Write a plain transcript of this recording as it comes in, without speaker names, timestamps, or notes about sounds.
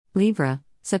Libra,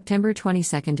 September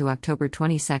 22nd to October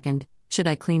 22nd, should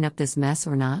I clean up this mess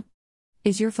or not?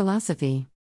 Is your philosophy.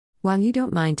 While you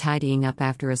don't mind tidying up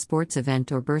after a sports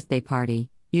event or birthday party,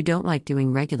 you don't like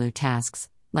doing regular tasks,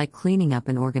 like cleaning up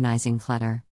and organizing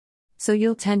clutter. So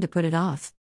you'll tend to put it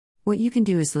off. What you can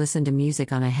do is listen to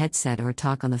music on a headset or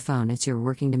talk on the phone as you're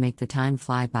working to make the time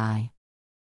fly by.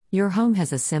 Your home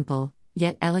has a simple,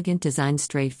 yet elegant design,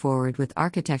 straightforward with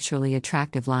architecturally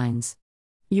attractive lines.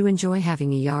 You enjoy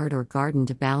having a yard or garden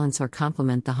to balance or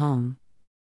complement the home.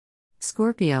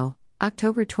 Scorpio,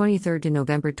 October 23rd to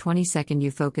November 22nd,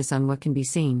 you focus on what can be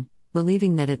seen,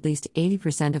 believing that at least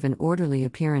 80% of an orderly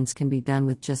appearance can be done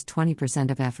with just 20%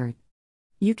 of effort.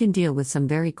 You can deal with some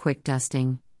very quick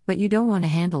dusting, but you don't want to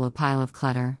handle a pile of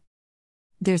clutter.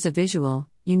 There's a visual,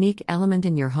 unique element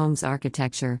in your home's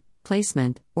architecture,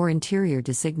 placement, or interior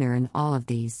designer in all of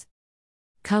these.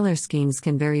 Color schemes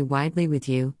can vary widely with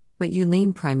you, but you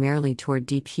lean primarily toward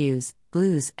deep hues,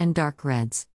 blues, and dark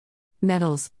reds.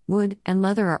 Metals, wood, and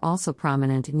leather are also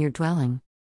prominent in your dwelling.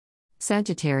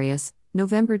 Sagittarius,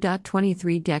 November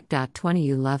 23-20,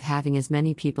 you love having as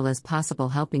many people as possible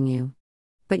helping you.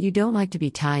 But you don't like to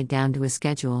be tied down to a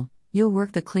schedule. You'll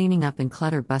work the cleaning up and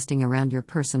clutter busting around your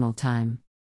personal time.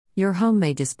 Your home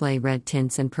may display red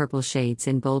tints and purple shades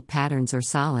in bold patterns or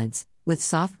solids, with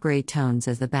soft gray tones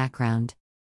as the background.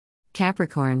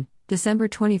 Capricorn, December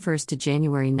 21st to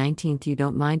January 19th, you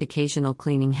don't mind occasional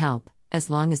cleaning help, as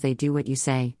long as they do what you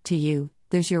say. To you,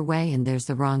 there's your way and there's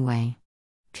the wrong way.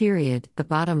 Period. The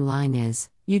bottom line is,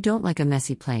 you don't like a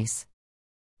messy place.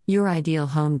 Your ideal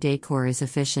home decor is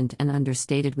efficient and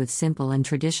understated with simple and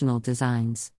traditional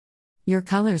designs. Your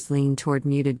colors lean toward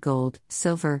muted gold,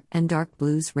 silver, and dark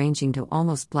blues ranging to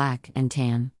almost black and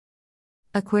tan.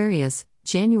 Aquarius,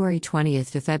 January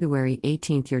 20th to February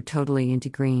 18th, you're totally into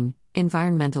green,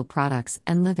 environmental products,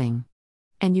 and living.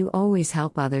 And you always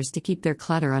help others to keep their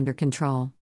clutter under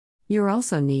control. You're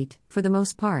also neat, for the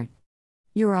most part.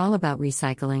 You're all about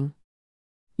recycling.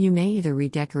 You may either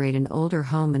redecorate an older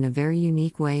home in a very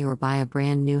unique way or buy a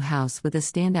brand new house with a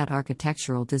standout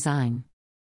architectural design.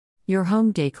 Your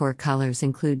home decor colors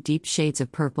include deep shades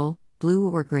of purple, blue,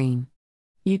 or green.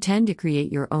 You tend to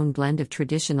create your own blend of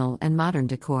traditional and modern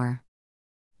decor.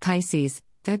 Pisces,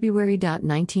 February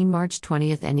 19 March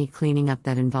 20th, any cleaning up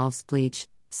that involves bleach,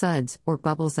 suds, or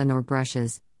bubbles and/or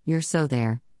brushes, you're so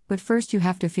there, but first you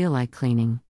have to feel like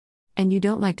cleaning. And you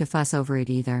don't like to fuss over it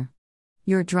either.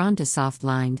 You're drawn to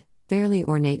soft-lined, fairly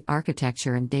ornate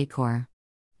architecture and decor.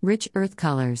 Rich earth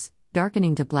colors,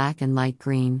 darkening to black and light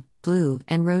green, blue,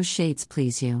 and rose shades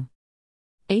please you.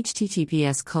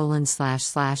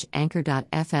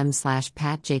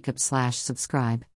 https://anchor.fm/patjacobs/subscribe